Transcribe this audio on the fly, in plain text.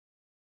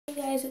Hey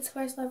guys, it's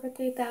Horse Lover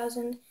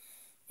 3000,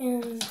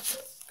 and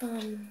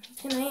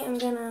tonight I'm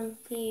gonna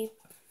be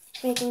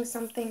making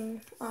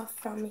something off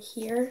from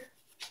here.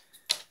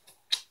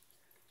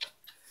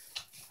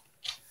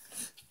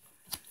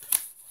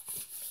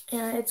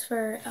 And it's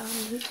for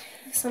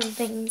some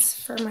things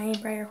for my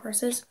breyer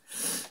horses.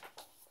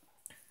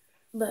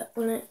 But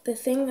the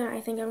thing that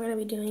I think I'm gonna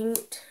be doing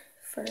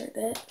for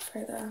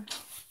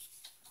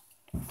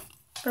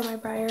my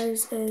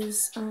breyers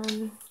is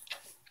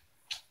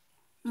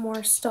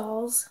more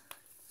stalls.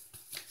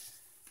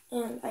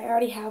 And I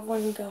already have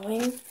one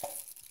going.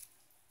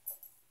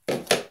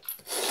 And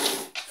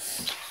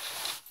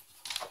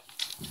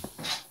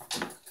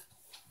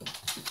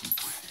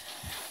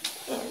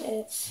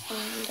it's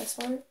this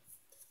one.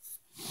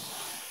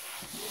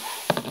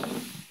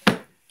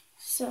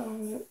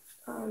 So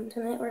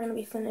tonight we're going to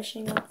be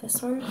finishing up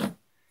this one.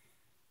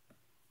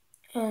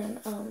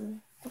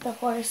 And the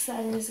horse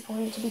that is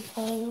going to be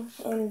playing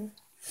in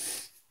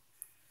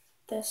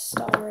this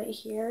stall right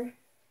here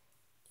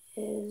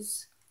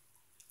is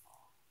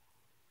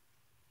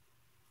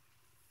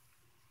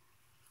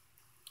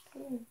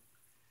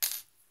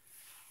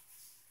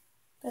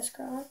this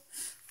girl.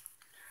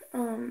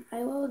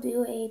 I will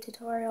do a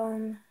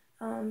tutorial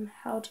on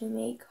how to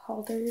make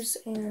halters,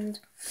 and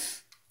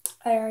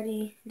I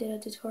already did a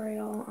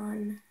tutorial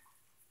on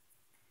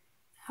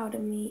how to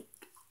make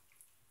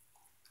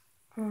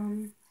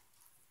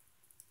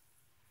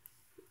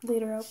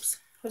lead ropes.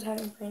 I was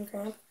having brain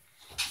cramp.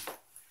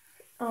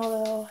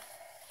 Although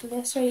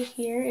this right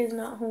here is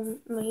not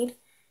homemade,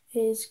 it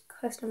is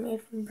custom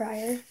made from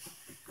Breyer,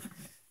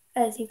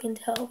 as you can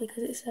tell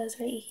because it says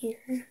right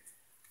here.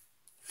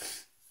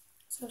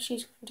 So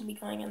she's going to be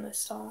going in this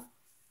stall.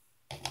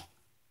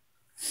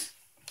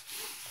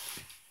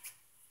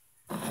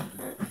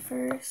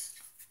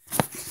 First,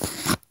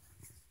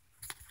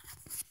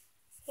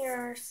 here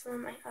are some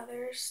of my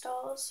other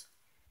stalls.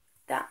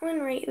 That one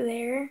right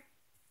there,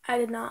 I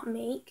did not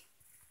make,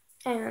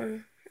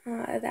 and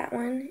that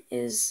one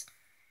is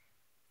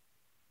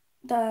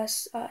the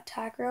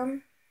tack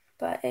room,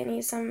 but it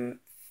needs some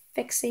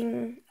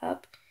fixing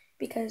up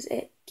because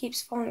it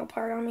keeps falling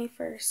apart on me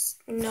for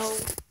no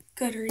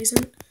good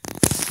reason.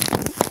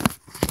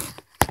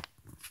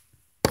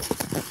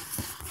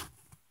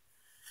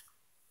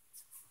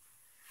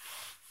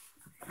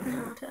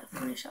 Now to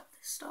finish up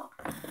this stall,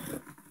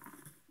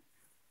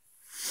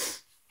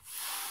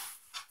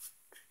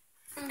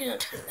 I'm gonna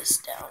turn this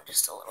down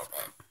just a little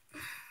bit.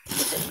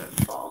 If it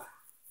doesn't fall,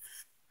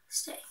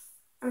 stay.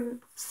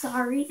 I'm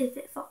sorry if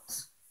it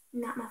falls.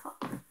 Not my fault.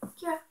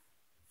 Yeah.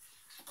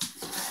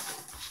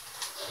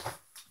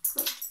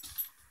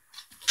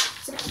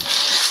 Sit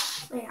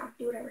down. Lay down.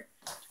 Do whatever.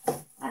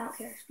 I don't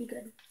care. Be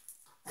good.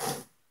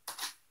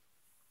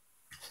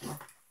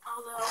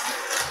 Although,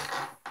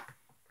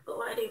 but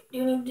what I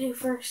do need to do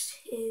first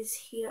is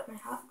heat up my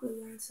hot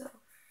glue gun. So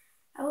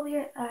I will be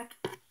right back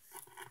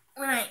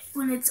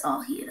when it's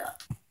all heated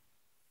up.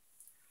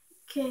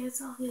 Okay,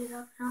 it's all heated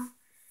up now.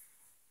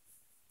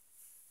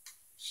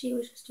 She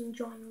was just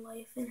enjoying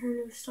life in her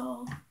new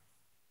stall.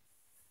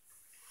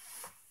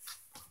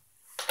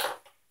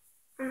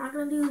 I'm not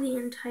going to do the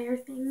entire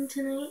thing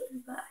tonight,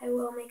 but I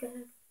will make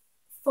a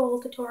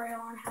full tutorial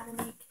on how to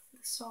make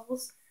the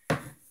stalls.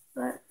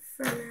 But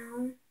for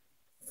now,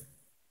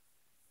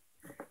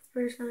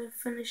 we're just going to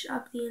finish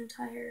up the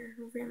entire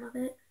rim of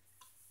it.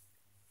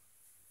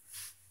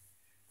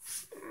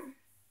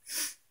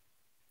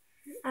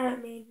 I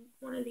haven't made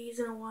one of these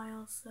in a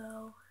while,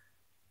 so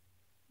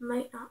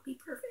might not be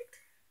perfect.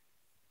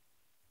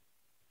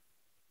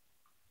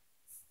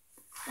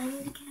 I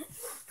need to get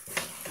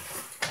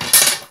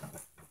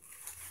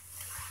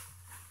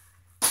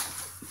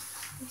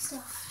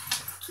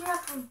stuff. Keep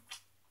happening.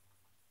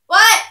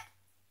 What?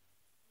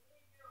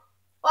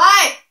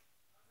 Why?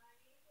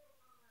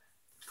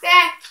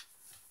 Back.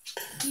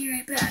 Be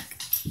right back.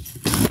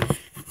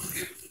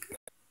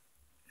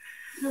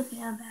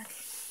 Okay, I'm back.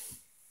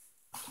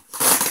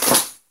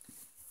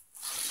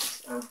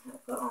 So I'm gonna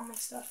put all my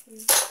stuff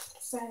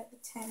inside of the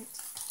tent.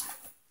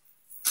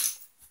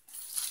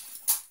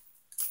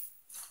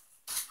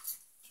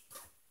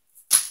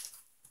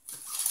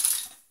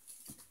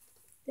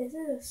 This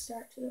is a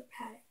start to the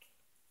paddock.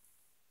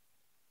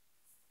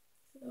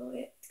 So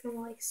it's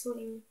gonna like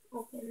swing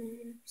open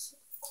and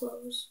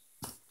close.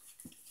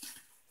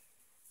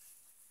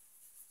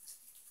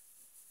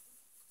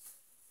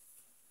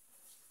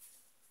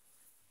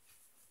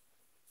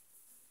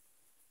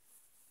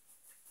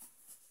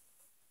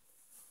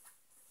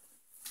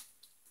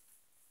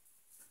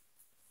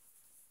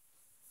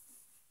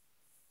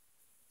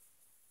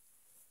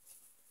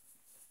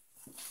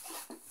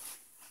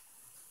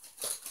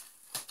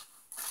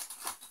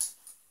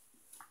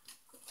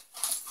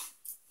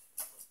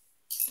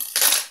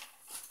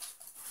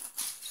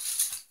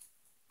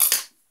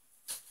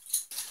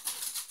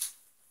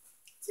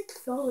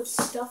 Filled with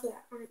stuff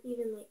that aren't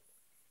even like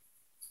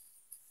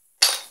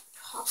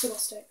popsicle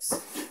sticks.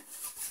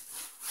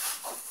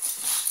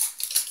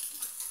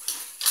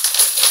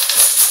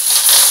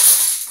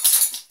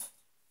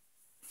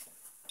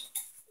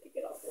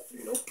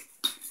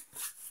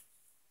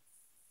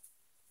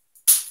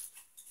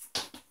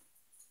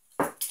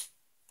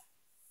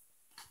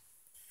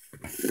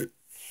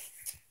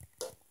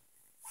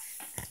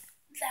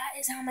 That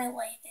is how my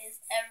life is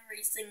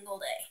every single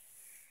day.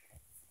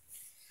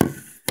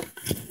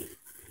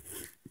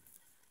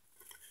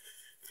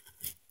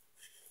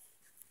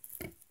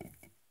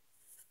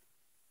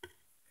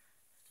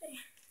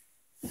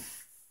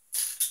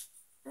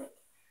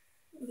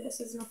 This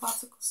isn't a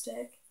popsicle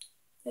stick.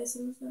 This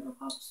isn't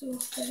a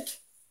popsicle stick.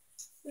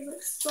 There's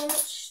like so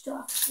much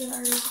stuff that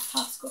are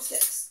popsicle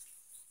sticks.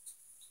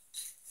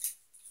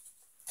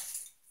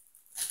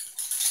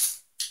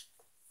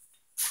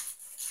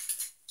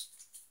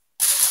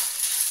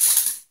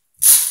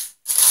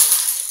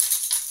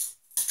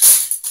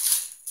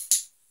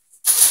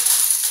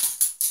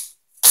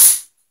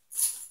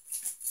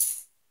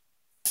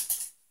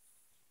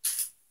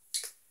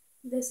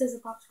 This is a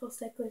popsicle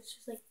stick, but it's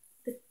just like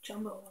the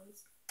jumbo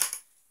ones.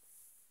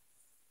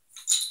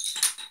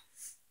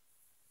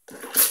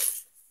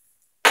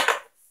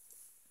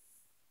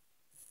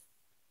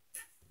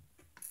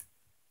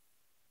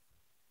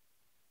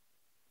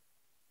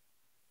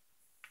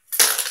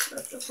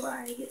 But before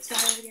I get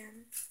started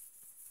again,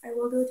 I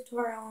will do a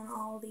tutorial on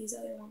all of these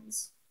other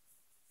ones.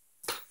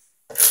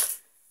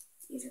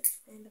 These are just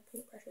random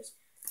paintbrushes.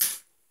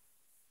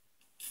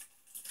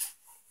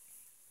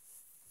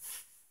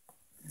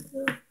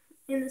 So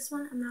in this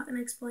one, I'm not going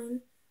to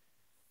explain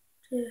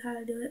how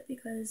to do it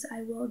because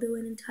I will do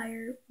an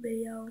entire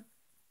video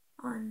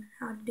on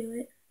how to do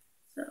it.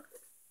 So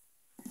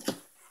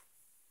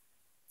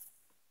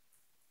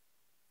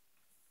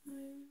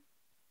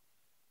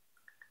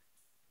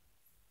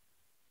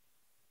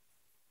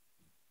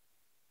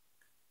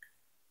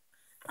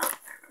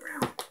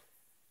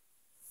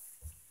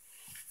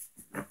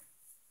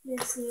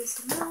this needs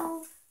to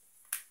move.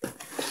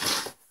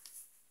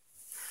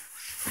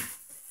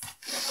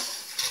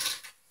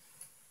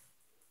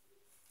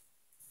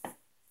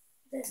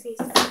 This needs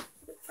to move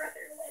a bit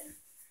further away.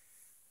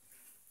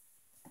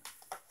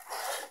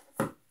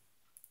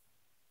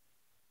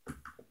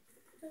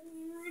 I didn't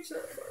even reach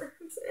that far.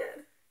 I'm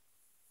sad.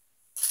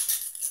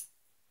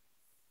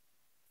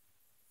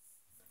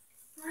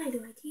 Why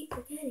do I keep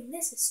forgetting?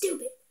 This is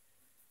stupid.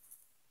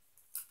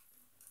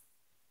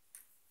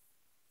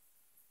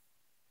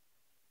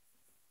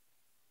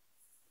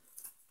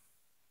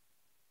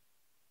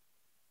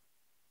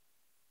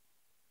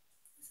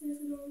 This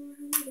isn't over.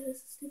 This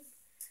is stupid.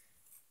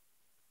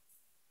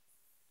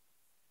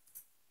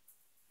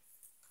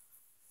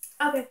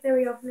 Okay, there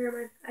we go. Never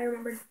mind. I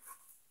remembered.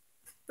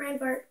 Brain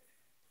fart.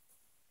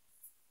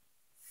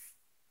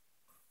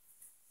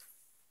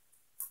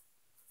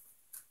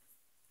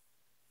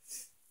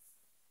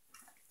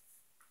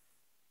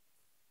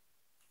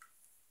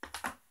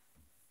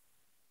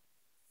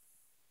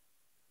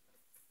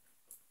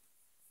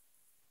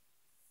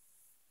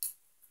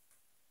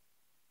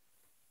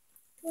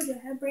 Told you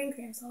I have brain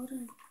cramps all the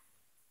time.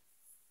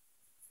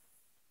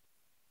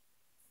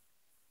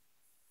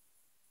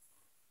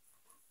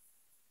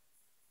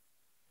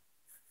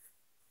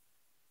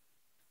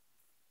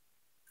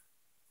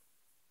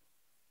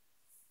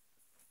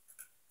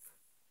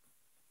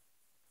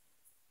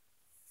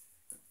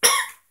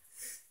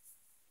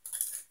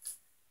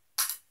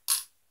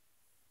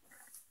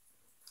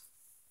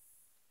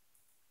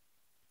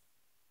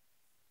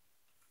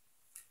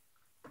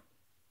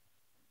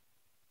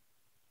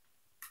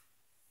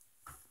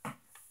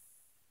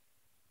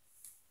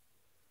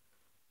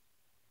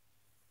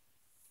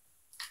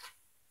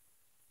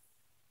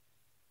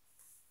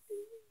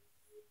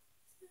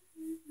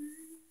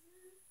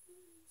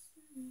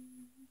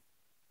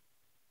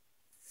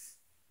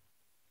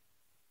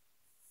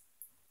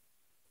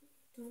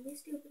 Don't be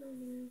stupid on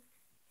me.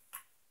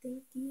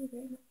 Thank you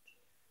very much.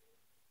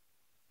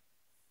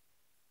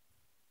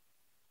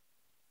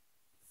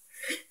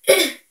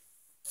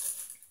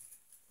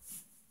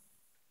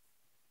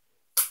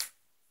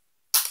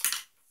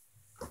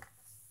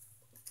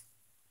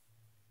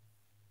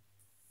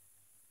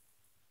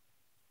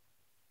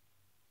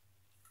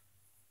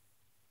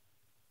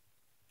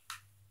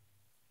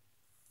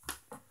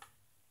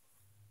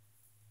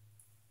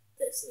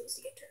 This needs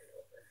to get turned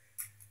over.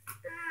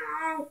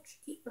 Ouch!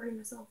 Keep burning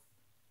myself.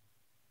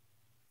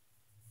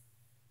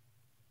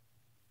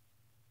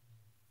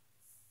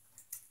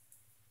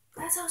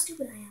 That's how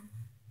stupid I am.